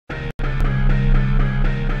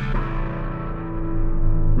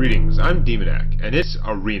Greetings, I'm Demonac, and it's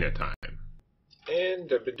arena time.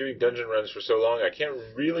 And I've been doing dungeon runs for so long, I can't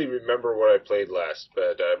really remember what I played last,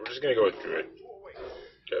 but we're just going to go with Druid.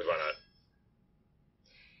 Because why not?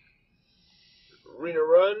 Arena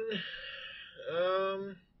run.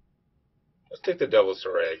 Let's take the Devil's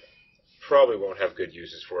Sorag. Probably won't have good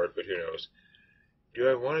uses for it, but who knows. Do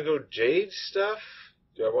I want to go Jade stuff?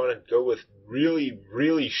 Do I want to go with really,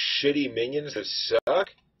 really shitty minions that suck?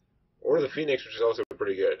 Or the Phoenix, which is also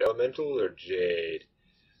pretty good. Elemental or Jade?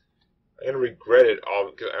 I'm going to regret it all,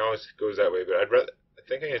 because it always goes that way, but I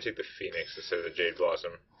think I'm going to take the Phoenix instead of the Jade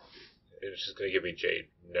Blossom. It's just going to give me Jade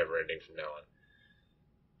never-ending from now on.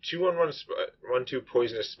 2/1/1/2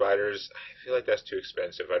 Poisonous Spiders. I feel like that's too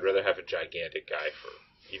expensive. I'd rather have a gigantic guy,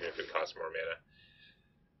 even if it costs more mana.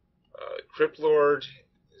 Crypt Lord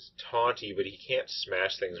is taunty, but he can't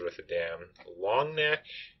smash things with a damn. Long Neck.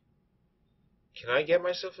 Can I get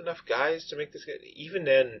myself enough guys to make this guy? Even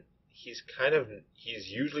then, he's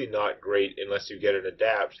usually not great unless you get an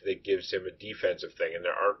adapt that gives him a defensive thing, and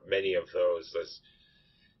there aren't many of those. There's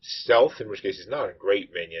Stealth, in which case he's not a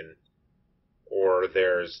great minion. Or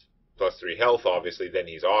there's +3 health, obviously, then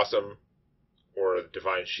he's awesome. Or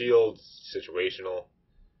Divine Shield, situational.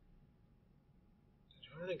 Do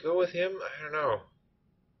I want to go with him? I don't know.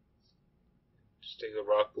 Just take a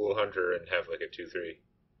Rockpool Hunter and have like a 2/3.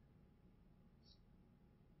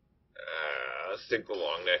 Let's take the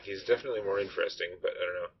Long Neck. He's definitely more interesting, but I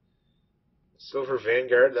don't know. Silver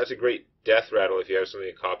Vanguard, that's a great death rattle if you have something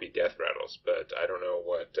to copy death rattles, but I don't know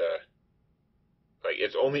what... Like,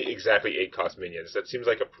 it's only exactly 8 cost minions. That seems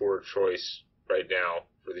like a poor choice right now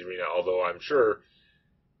for the arena, although I'm sure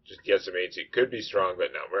just get some 8s. It could be strong,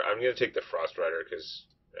 but no. I'm going to take the Frost Rider because,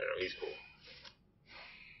 I don't know, he's cool.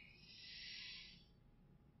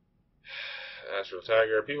 Astral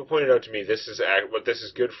Tiger. People pointed out to me what this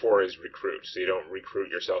is good for is recruit, so you don't recruit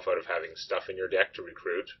yourself out of having stuff in your deck to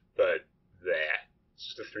recruit, but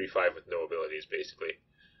it's just a 3/5 with no abilities, basically.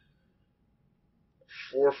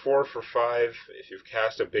 4/4 for 5. If you've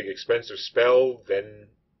cast a big expensive spell, then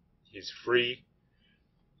he's free.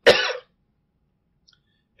 Am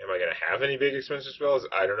I going to have any big expensive spells?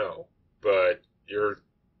 I don't know. But you're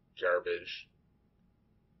garbage.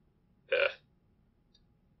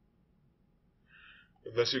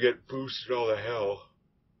 Unless you get boosted all to hell.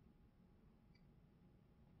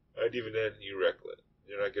 And even then, you Recklet.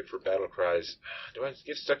 You're not good for battle cries. Do I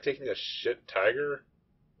get stuck taking a shit tiger?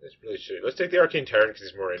 That's really shitty. Let's take the Arcane Tyrant because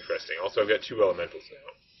he's more interesting. Also, I've got 2 elementals now.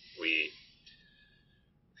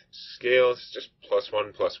 Scale is just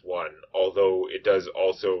 +1/+1, although it does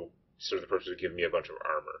also serve the purpose of giving me a bunch of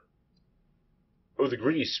armor. Oh, the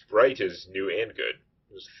Greedy Sprite is new and good.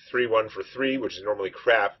 It was 3/1 for 3, which is normally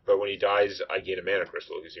crap, but when he dies, I gain a mana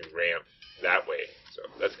crystal. It gives you ramp that way. So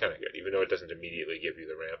that's kind of good, even though it doesn't immediately give you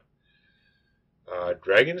the ramp.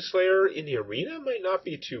 Dragon Slayer in the arena might not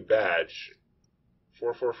be too bad.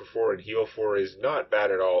 4/4 for 4 and heal 4 is not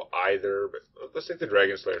bad at all either, but let's take the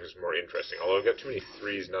Dragon Slayer because it's more interesting. Although I've got too many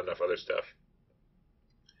 3s, not enough other stuff.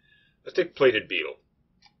 Let's take Plated Beetle.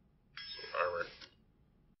 Some armor.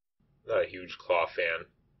 Not a huge claw fan.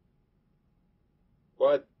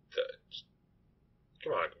 What the...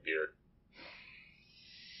 Come on, computer.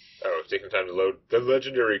 Oh, it's taking time to load the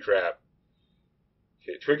legendary crap.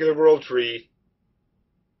 Okay, Twig of the World Tree.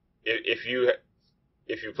 If you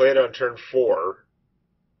play it on turn 4...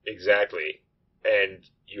 Exactly. And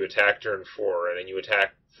you attack turn 4, and then you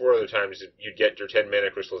attack 4 other times, you'd get your 10 mana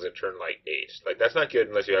crystals at turn, 8. Like, that's not good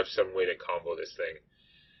unless you have some way to combo this thing.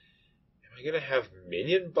 Am I going to have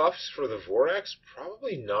minion buffs for the Vorax?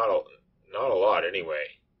 Probably not a lot,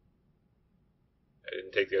 anyway. I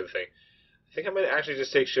didn't take the other thing. I think I might actually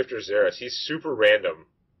just take Shifter Xeris. He's super random,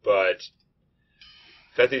 but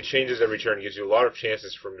the fact that he changes every turn gives you a lot of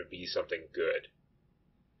chances for him to be something good.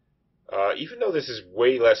 Even though this is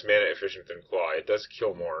way less mana efficient than Claw, it does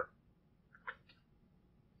kill more.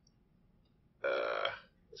 The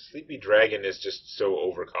Sleepy Dragon is just so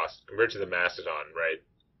overcost compared to the Mastodon, right?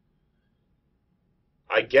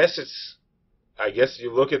 I guess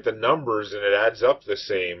you look at the numbers and it adds up the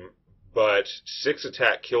same, but 6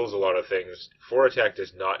 attack kills a lot of things. 4 attack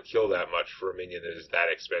does not kill that much for a minion that is that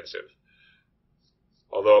expensive.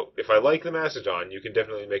 Although, if I like the Mastodon, you can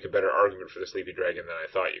definitely make a better argument for the Sleepy Dragon than I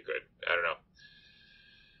thought you could. I don't know.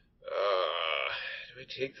 Do I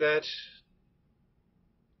take that?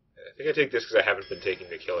 I think I take this because I haven't been taking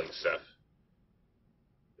the killing stuff.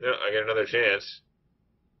 No, I get another chance.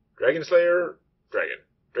 Dragon Slayer, Dragon.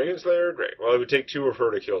 Dragon Slayer, Dragon. Well, it would take 2 of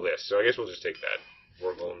her to kill this, so I guess we'll just take that.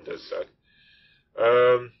 Wargolem does suck.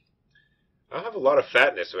 I'll have a lot of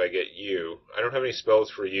fatness if I get you. I don't have any spells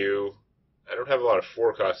for you. I don't have a lot of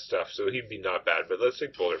 4-cost stuff, so he'd be not bad. But let's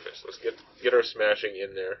take Boulder Fist. Let's get our smashing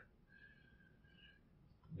in there.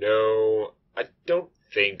 No, I don't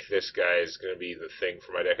think this guy is going to be the thing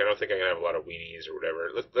for my deck. I don't think I'm going to have a lot of weenies or whatever.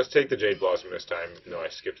 Let's take the Jade Blossom this time. No, I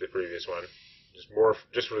skipped the previous one.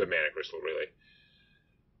 Just for the Mana Crystal, really.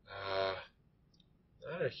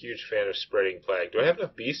 Not a huge fan of Spreading Plague. Do I have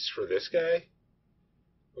enough beasts for this guy?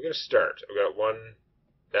 We're going to start. I've got one.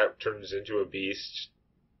 That turns into a beast.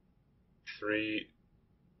 3,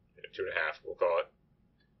 2.5, we'll call it.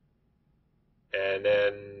 And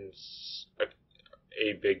then a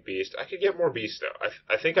big beast. I could get more beasts, though.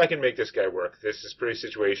 I think I can make this guy work. This is pretty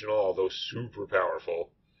situational, although super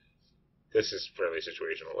powerful. This is fairly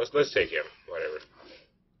situational. Let's take him. Whatever.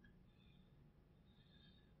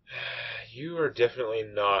 You are definitely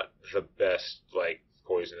not the best, like,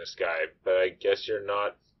 poisonous guy, but I guess you're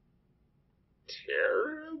not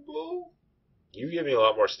terrible? You give me a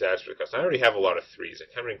lot more stats for the cost. I already have a lot of 3s. I'm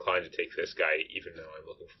kind of inclined to take this guy, even though I'm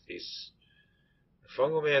looking for beasts.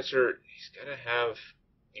 Fungalmancer,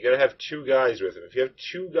 you gotta have 2 guys with him. If you have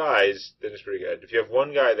 2 guys, then it's pretty good. If you have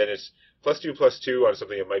 1 guy, then it's +2/+2 on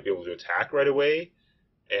something that might be able to attack right away,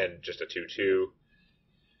 and just a 2/2.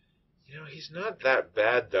 You know, he's not that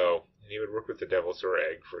bad, though. And he would work with the Devilsaur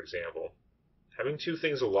Egg, for example. Having 2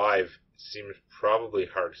 things alive seems probably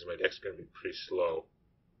hard, because my deck's going to be pretty slow.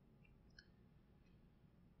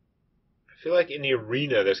 I feel like in the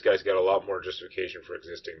arena, this guy's got a lot more justification for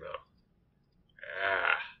existing, though.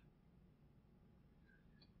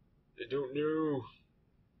 I don't know.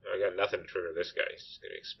 I got nothing to trigger this guy. He's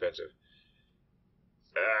getting expensive.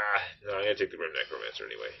 No, I'm going to take the Grim Necromancer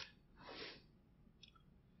anyway.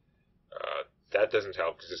 That doesn't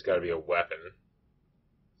help because it's got to be a weapon.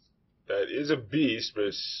 That is a beast, but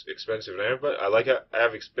it's expensive. And I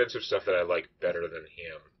have expensive stuff that I like better than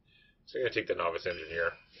him. So I'm going to take the Novice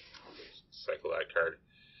Engineer. Cycle that card.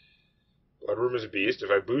 Bloodworm is a beast. If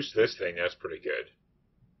I boost this thing, that's pretty good.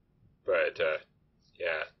 But,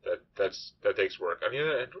 yeah, that takes work. I mean,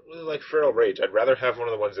 I don't really like Feral Rage. I'd rather have one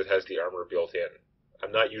of the ones that has the armor built in.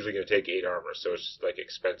 I'm not usually going to take 8 armor, so it's, like,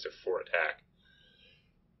 expensive for attack.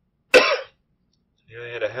 You know,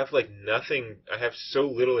 and I have, like, nothing. I have so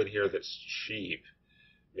little in here that's cheap.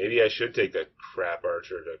 Maybe I should take that crap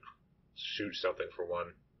archer to shoot something for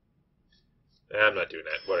 1. I'm not doing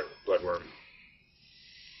that. Whatever. Bloodworm.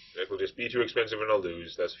 It will just be too expensive and I'll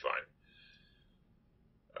lose. That's fine.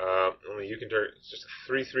 Only you can target. It's just a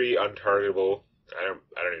 3/3 untargetable. I don't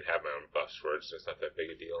even have my own buffs for it, so it's not that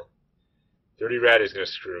big a deal. Dirty Rat is going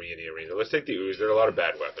to screw me in the arena. Let's take the Ooze. There are a lot of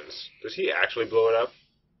bad weapons. Does he actually blow it up?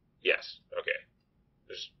 Yes. Okay.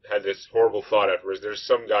 Just had this horrible thought afterwards. There's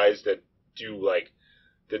some guys that do, like,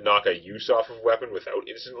 that knock a use off of a weapon without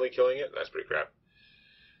instantly killing it. That's pretty crap.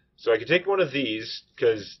 So I could take one of these,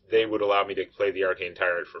 because they would allow me to play the Arcane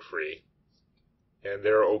Tyrant for free. And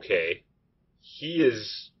they're okay. He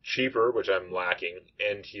is cheaper, which I'm lacking,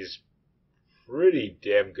 and he's pretty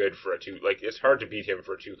damn good for a 2... Like, it's hard to beat him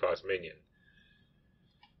for a 2-cost minion.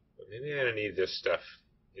 But maybe I'm going to need this stuff.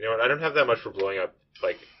 You know what, I don't have that much for blowing up,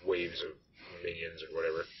 like, waves of minions or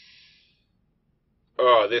whatever.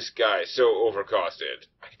 Oh, this guy, so overcosted.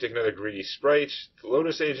 I can take another Greedy Sprite. The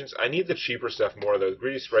Lotus Agents, I need the cheaper stuff more, though. The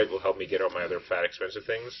Greedy Sprite will help me get out my other fat, expensive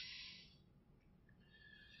things.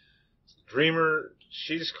 Dreamer,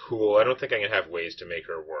 she's cool. I don't think I can have ways to make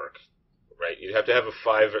her work. Right? You'd have to have a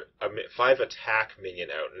 5 attack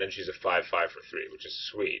minion out, and then she's a 5/5 for 3, which is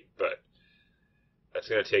sweet, but that's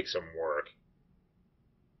going to take some work.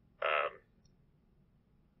 I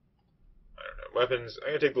don't know. Weapons, I'm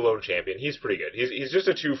going to take the Lone Champion. He's pretty good. He's just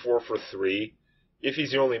a 2/4 for 3, if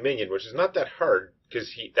he's the only minion, which is not that hard,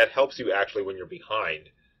 because that helps you actually when you're behind.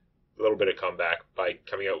 A little bit of comeback by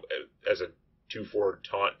coming out as a 2/4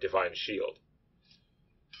 Taunt Divine Shield.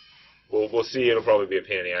 We'll see. It'll probably be a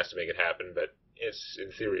pain in the ass to make it happen, but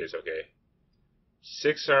in theory it's okay.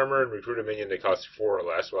 6 armor and recruit a minion that costs 4 or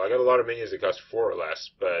less. Well, I got a lot of minions that cost 4 or less,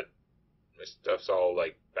 but this stuff's all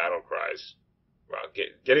like battle cries. Wow,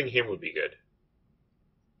 getting him would be good.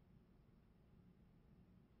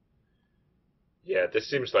 Yeah, this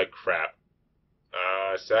seems like crap.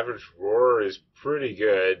 Savage Roar is pretty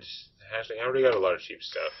good. I already got a lot of cheap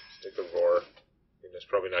stuff. Stick the Roar. I mean, that's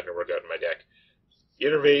probably not going to work out in my deck.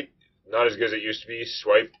 Innervate, not as good as it used to be.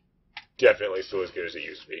 Swipe, definitely still as good as it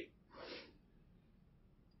used to be.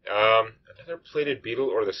 Another Plated Beetle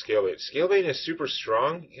or the Scalebane. Scalebane is super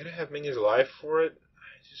strong. You gotta have minions alive for it.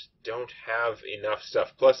 I just don't have enough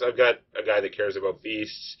stuff. Plus, I've got a guy that cares about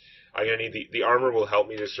beasts. I'm gonna need the armor will help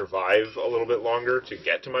me to survive a little bit longer to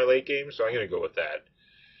get to my late game, so I'm gonna go with that.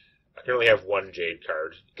 I can only have 1 Jade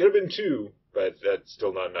card. Could have been 2, but but that's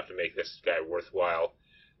still not enough to make this guy worthwhile.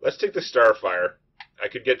 Let's take the Starfire. I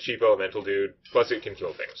could get cheap Elemental Dude, plus it can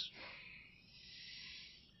kill things.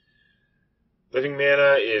 Living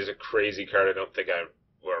Mana is a crazy card I don't think I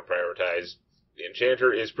want to prioritize. The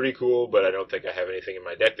Enchanter is pretty cool, but I don't think I have anything in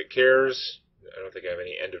my deck that cares. I don't think I have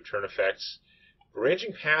any end-of-turn effects.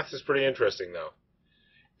 Ranging Path is pretty interesting, though.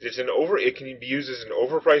 It can be used as an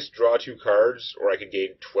overpriced draw 2 cards, or I could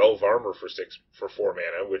gain 12 armor for 4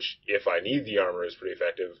 mana, which, if I need the armor, is pretty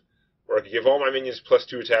effective. Or I could give all my minions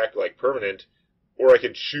 +2 attack, like permanent, or I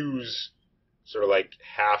could choose sort of like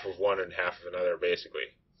half of one and half of another, basically.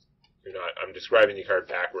 I'm describing the card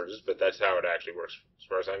backwards, but that's how it actually works, as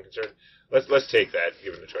far as I'm concerned. Let's take that,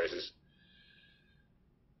 given the choices.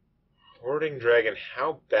 Hoarding Dragon,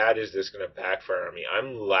 how bad is this going to backfire on me?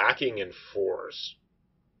 I'm lacking in 4s.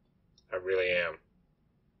 I really am.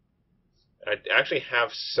 I actually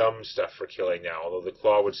have some stuff for killing now, although the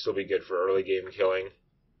Claw would still be good for early game killing.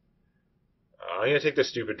 I'm going to take the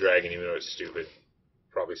stupid dragon, even though it's stupid.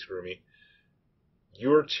 Probably screw me.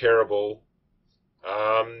 You're terrible.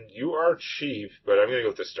 You are cheap, but I'm going to go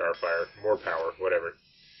with the Starfire. More power, whatever.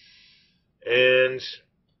 And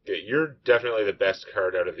okay, you're definitely the best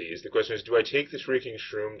card out of these. The question is, do I take the Shrieking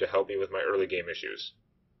Shroom to help me with my early game issues?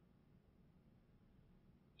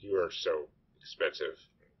 You are so expensive.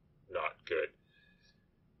 Not good.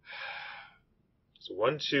 So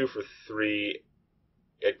 1-2 for 3.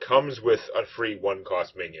 It comes with a free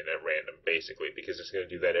 1-cost minion at random, basically, because it's going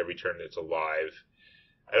to do that every turn it's alive.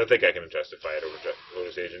 I don't think I can justify it over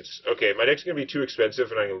Lotus Agents. Okay, my deck's going to be too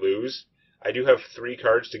expensive and I'm going to lose. I do have 3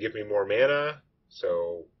 cards to give me more mana,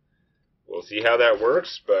 so we'll see how that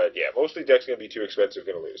works. But yeah, mostly deck's going to be too expensive,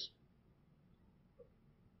 going to lose.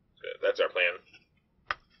 That's our plan.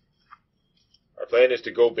 Our plan is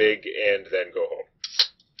to go big and then go home.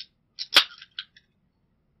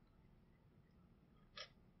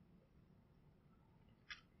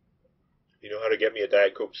 You know how to get me a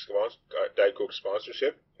Diet Coke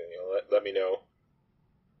sponsorship? Let me know.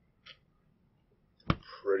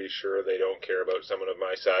 Pretty sure they don't care about someone of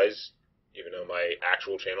my size, even though my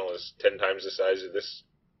actual channel is 10 times the size of this.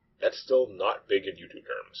 That's still not big in YouTube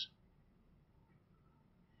terms.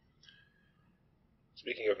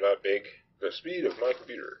 Speaking of not big, the speed of my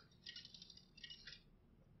computer.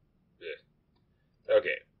 Yeah.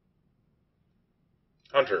 Okay.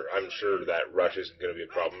 Hunter, I'm sure that rush isn't going to be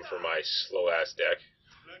a problem for my slow-ass deck.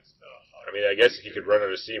 I mean, I guess he could run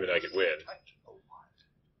out of steam and I could win.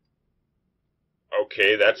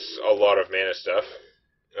 Okay, that's a lot of mana stuff.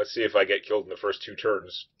 Let's see if I get killed in the first 2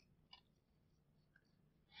 turns.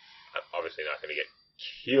 I'm obviously not going to get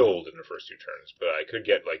killed in the first 2 turns, but I could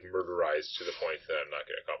get, like, murderized to the point that I'm not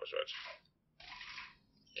going to accomplish much.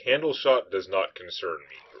 Candle Shot does not concern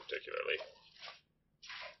me particularly.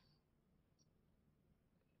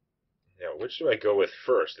 Now, which do I go with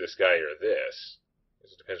first, this guy or this?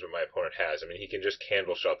 It depends what my opponent has. I mean, he can just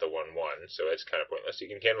Candle Shot the 1-1, so that's kind of pointless. He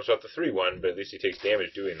can Candle Shot the 3-1, but at least he takes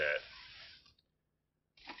damage doing that.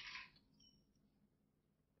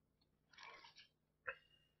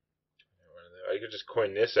 I could just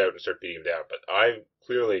coin this out and start beating him down, but I'm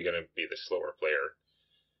clearly going to be the slower player.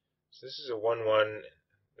 So this is a 1-1.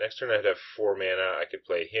 Next turn I'd have 4 mana. I could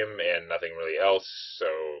play him and nothing really else, so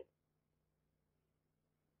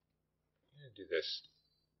I'm going to do this.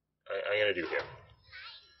 I'm going to do him.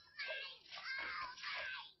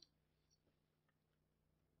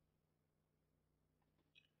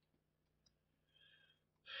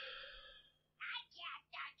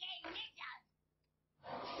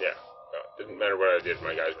 Yeah, no, didn't matter what I did,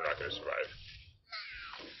 my guys were not going to survive.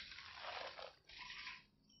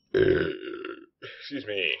 Excuse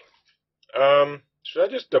me. Should I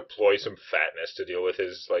just deploy some fatness to deal with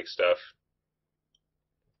his, like, stuff?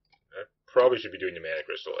 I probably should be doing the Mana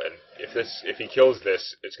Crystal, and if he kills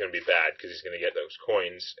this, it's going to be bad, because he's going to get those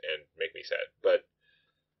coins and make me sad, but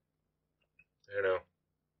I don't know.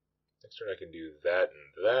 Next turn I can do that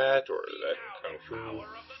and that, or that and Kung Fu.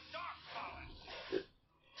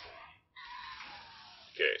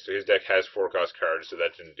 Okay, so his deck has 4-cost cards, so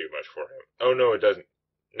that didn't do much for him. Oh, no, it doesn't.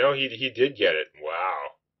 No, he did get it.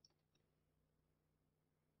 Wow.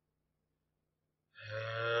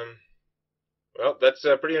 Well, that's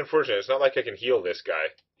pretty unfortunate. It's not like I can heal this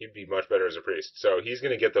guy. He'd be much better as a priest. So he's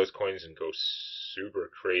going to get those coins and go super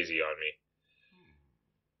crazy on me.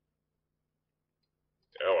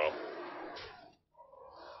 Oh well.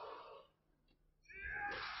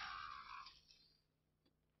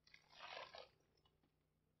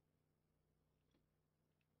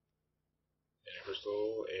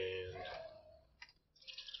 Crystal and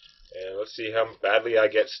Let's see how badly I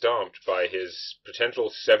get stomped by his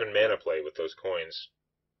potential 7 mana play with those coins.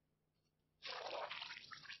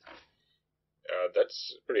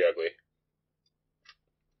 That's pretty ugly.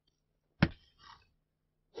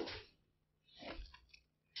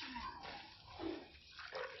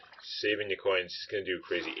 Saving your coins, he's going to do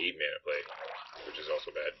crazy 8 mana play, which is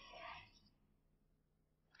also bad.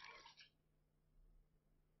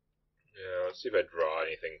 Yeah, let's see if I draw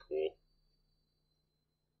anything cool.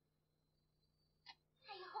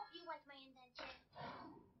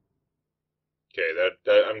 Okay,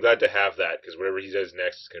 that I'm glad to have that, because whatever he does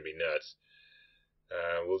next is going to be nuts.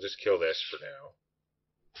 We'll just kill this for now.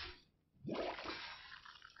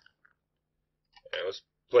 And let's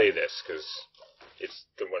play this, because it's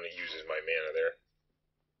the one that uses my mana there.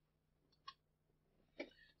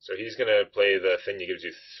 So he's going to play the thing that gives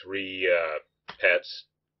you 3 pets.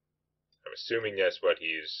 I'm assuming that's what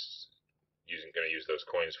he's going to use those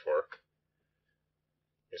coins for.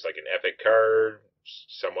 It's like an epic card,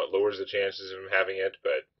 somewhat lowers the chances of him having it,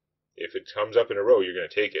 but if it comes up in a row, you're going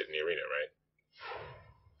to take it in the arena, right?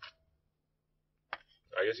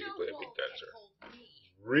 I guess you could play a big dinosaur.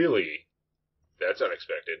 Really? That's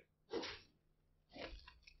unexpected.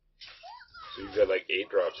 So you've got like 8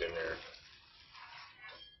 drops in there.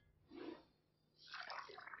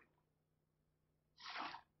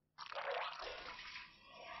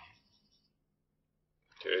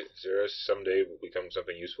 Okay, Xeris someday will become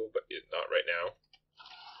something useful, but not right now.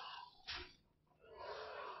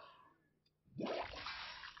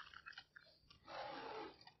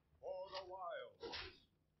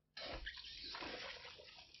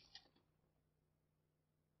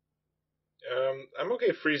 I'm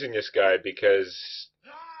okay freezing this guy because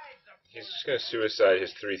he's just going to suicide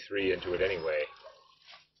his 3/3 into it anyway.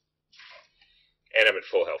 And I'm at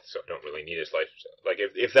full health, so I don't really need his life. Like,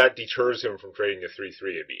 if that deters him from trading the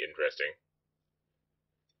 3/3, it'd be interesting.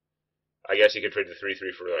 I guess he could trade the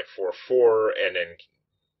 3/3 for like 4/4 and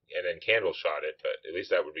then candle shot it, but at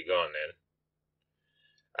least that would be gone then.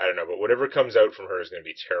 I don't know, but whatever comes out from her is going to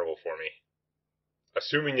be terrible for me.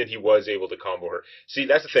 Assuming that he was able to combo her. See,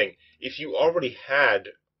 that's the thing. If you already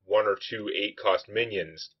had 1 or 2 8-cost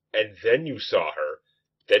minions, and then you saw her,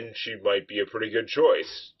 then she might be a pretty good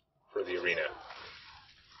choice for the arena.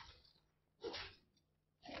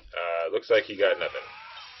 Looks like he got nothing.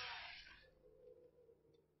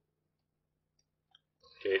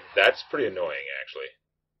 Okay, that's pretty annoying, actually.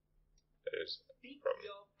 That is a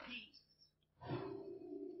problem.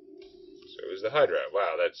 So it was the Hydra.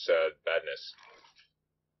 Wow, that's badness.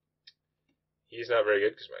 He's not very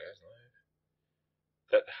good because my guy's alive.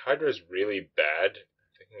 That Hydra is really bad.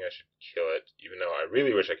 I'm thinking I should kill it, even though I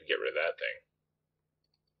really wish I could get rid of that thing.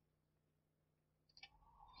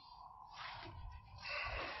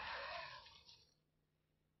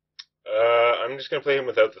 I'm just going to play him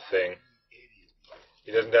without the thing.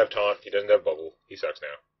 He doesn't have taunt, he doesn't have bubble. He sucks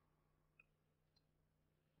now.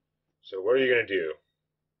 So what are you going to do?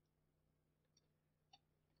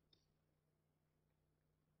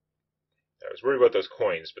 I was worried about those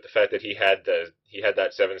coins, but the fact that he had that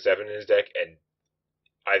 7/7 in his deck and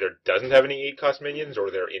either doesn't have any 8-cost minions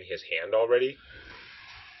or they're in his hand already.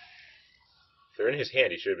 If they're in his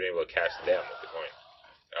hand, he should have been able to cast them with the coin.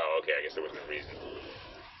 Oh, okay, I guess there wasn't a reason.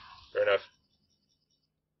 Fair enough.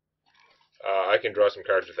 I can draw some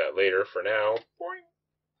cards with that later. For now, boing.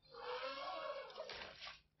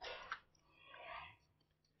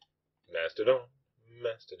 Mastodon.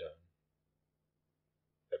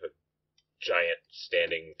 I have a giant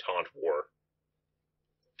standing taunt war.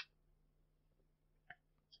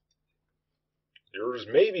 Yours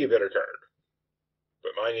may be a better card,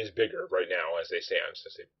 but mine is bigger right now as they stand,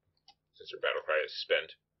 since their battle cry is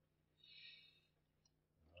spent.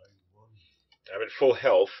 I'm at full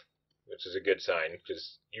health, which is a good sign,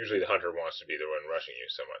 because usually the hunter wants to be the one rushing you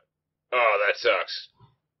somewhat. Oh, that sucks.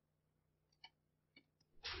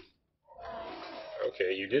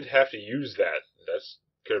 Okay, you did have to use that. That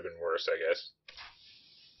could have been worse, I guess.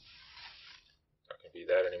 Not gonna be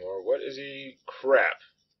that anymore. What is he? Crap.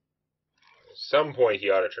 At some point he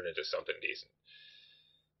ought to turn into something decent.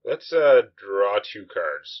 Let's draw 2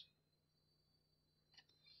 cards.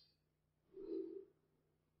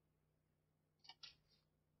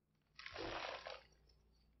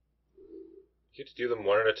 You get to do them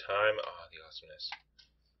one at a time. Ah, the awesomeness.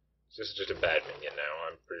 This is just a bad minion now.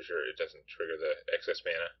 I'm pretty sure it doesn't trigger the excess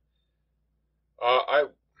mana.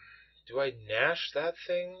 Do I Nash that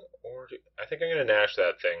thing? Or I think I'm going to Nash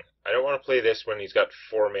that thing. I don't want to play this when he's got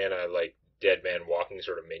 4 mana, like, dead man walking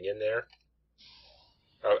sort of minion there.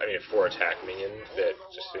 I mean, a 4 attack minion that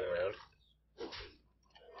just sitting around.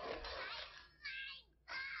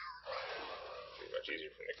 much easier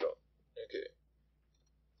for me to kill. Okay.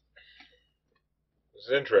 This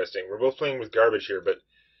is interesting. We're both playing with garbage here, but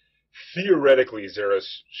theoretically, Xerath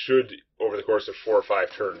should, over the course of 4 or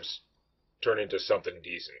 5 turns, turn into something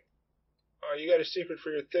decent. Oh, you got a secret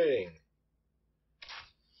for your thing.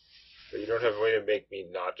 But you don't have a way to make me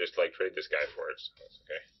not just, like, trade this guy for it, so that's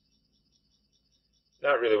okay.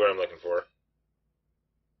 Not really what I'm looking for.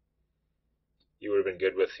 He would have been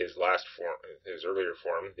good with his last form, his earlier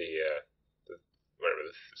form, the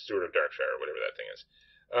Steward of Darkshire, or whatever that thing is.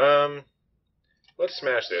 Let's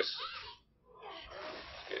smash this.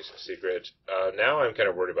 Okay, so secret. Now I'm kind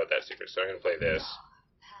of worried about that secret, so I'm going to play this.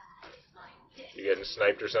 You getting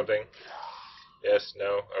sniped or something? Yes?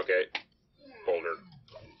 No? Okay. Boulder.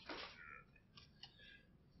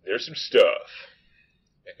 There's some stuff.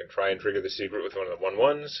 I can try and trigger the secret with one of the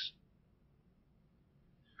 1/1s.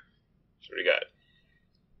 So what do you got?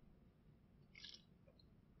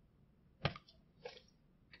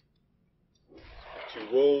 Two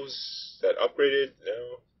wolves that upgraded?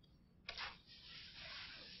 No.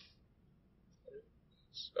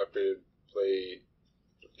 It's upgraded. Play.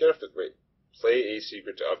 You have to wait. Play a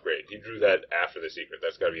secret to upgrade. He drew that after the secret.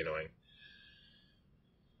 That's gotta be annoying.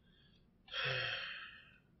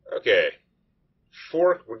 Okay.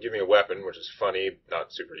 Fork would give me a weapon, which is funny,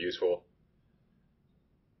 not super useful.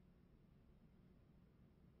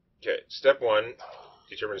 Okay, step 1,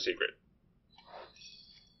 determine a secret.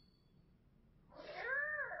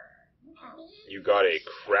 You got a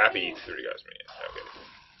crappy 3 guys minion. Okay.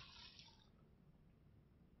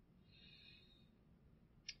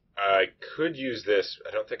 I could use this.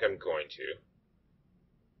 I don't think I'm going to.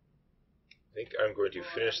 I think I'm going to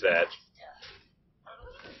finish that.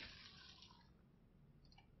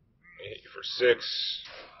 Hit you for 6.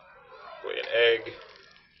 Play an egg.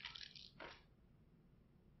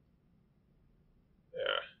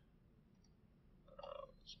 Yeah.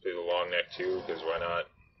 Let's play the long neck too, because why not?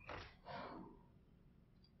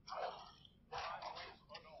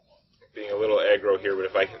 Being a little aggro here,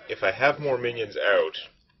 but if I have more minions out,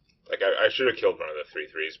 like I should have killed one of the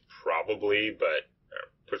 3/3s probably, but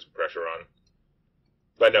put some pressure on.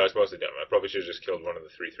 But no, it's mostly dumb. I probably should have just killed one of the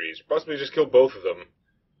 3/3s, possibly just killed both of them.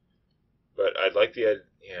 But I'd like the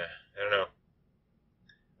yeah, I don't know.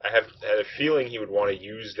 I had a feeling he would want to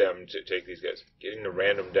use them to take these guys. Getting the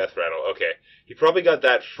random death rattle. Okay, he probably got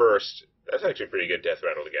that first. That's actually a pretty good death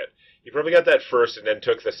rattle to get. He probably got that first and then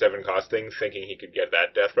took the 7 cost thing, thinking he could get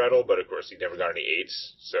that death rattle, but of course he never got any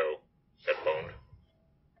 8s, so got boned.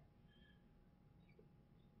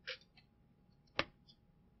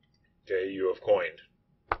 Okay, you have coined.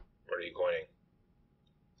 What are you coining?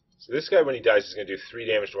 So this guy, when he dies, is going to do 3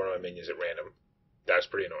 damage to one of my minions at random. That's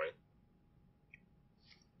pretty annoying.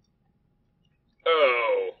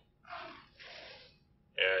 Oh!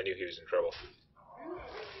 Yeah, I knew he was in trouble.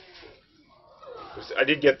 I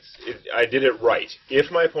did it right.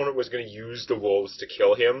 If my opponent was going to use the wolves to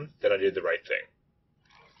kill him, then I did the right thing.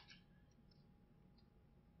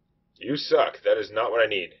 You suck. That is not what I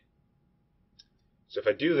need. So if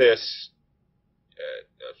I do this,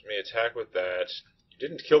 let me attack with that. You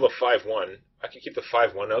didn't kill the 5/1. I can keep the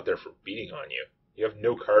 5/1 out there for beating on you. You have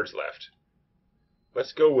no cards left.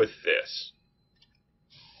 Let's go with this.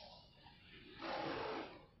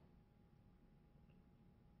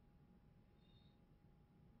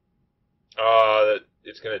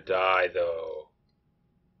 It's gonna die though.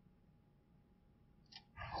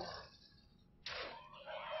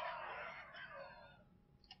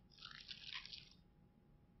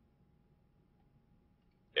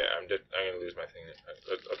 Yeah, I'm gonna lose my thing.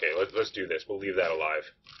 Okay, let's do this. We'll leave that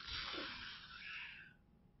alive.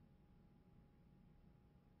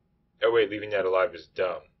 Oh wait, leaving that alive is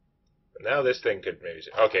dumb. But now this thing could maybe.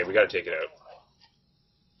 Okay, we gotta take it out.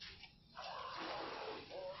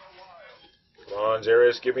 Come on,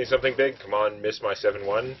 Xerath, give me something big. Come on, miss my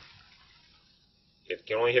 7/1. It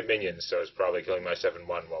can only hit minions, so it's probably killing my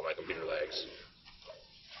 7/1 while my computer lags.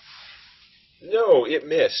 No, it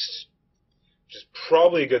missed. Which is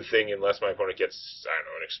probably a good thing unless my opponent gets, I don't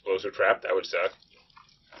know, an explosive trap. That would suck.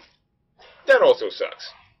 That also sucks.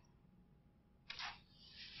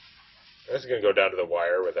 This is going to go down to the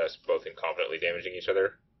wire with us both incompetently damaging each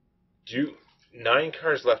other. 9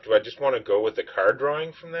 cards left. Do I just want to go with the card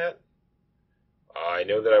drawing from that? I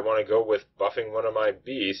know that I want to go with buffing one of my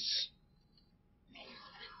beasts.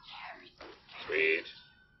 Sweet.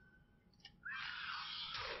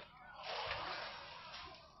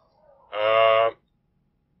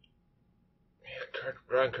 Man,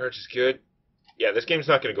 drawing cards is good. Yeah, this game's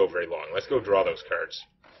not going to go very long. Let's go draw those cards.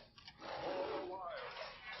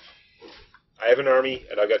 I have an army,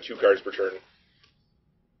 and I've got 2 cards per turn.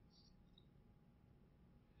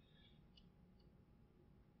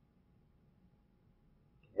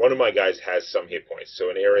 one of my guys has some hit points, so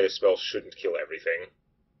an area spell shouldn't kill everything.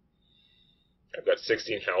 I've got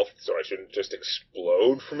 16 health, so I shouldn't just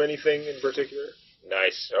explode from anything in particular.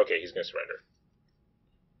 Nice. Okay, he's going to surrender.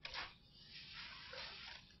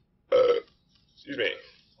 Excuse me.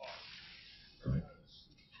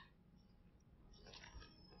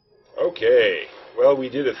 Okay. Well, we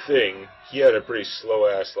did a thing. He had a pretty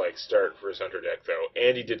slow-ass, start for his Hunter deck, though.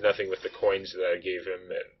 And he did nothing with the coins that I gave him,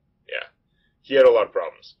 and, yeah. He had a lot of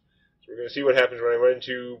problems. So we're going to see what happens when I run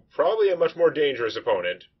into probably a much more dangerous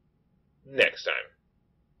opponent next time.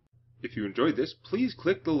 If you enjoyed this, please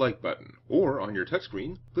click the like button, or on your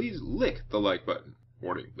touchscreen, please lick the like button.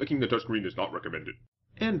 Warning, licking the touchscreen is not recommended.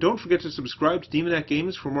 And don't forget to subscribe to Demonac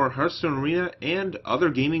Games for more Hearthstone Arena and other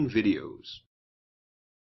gaming videos.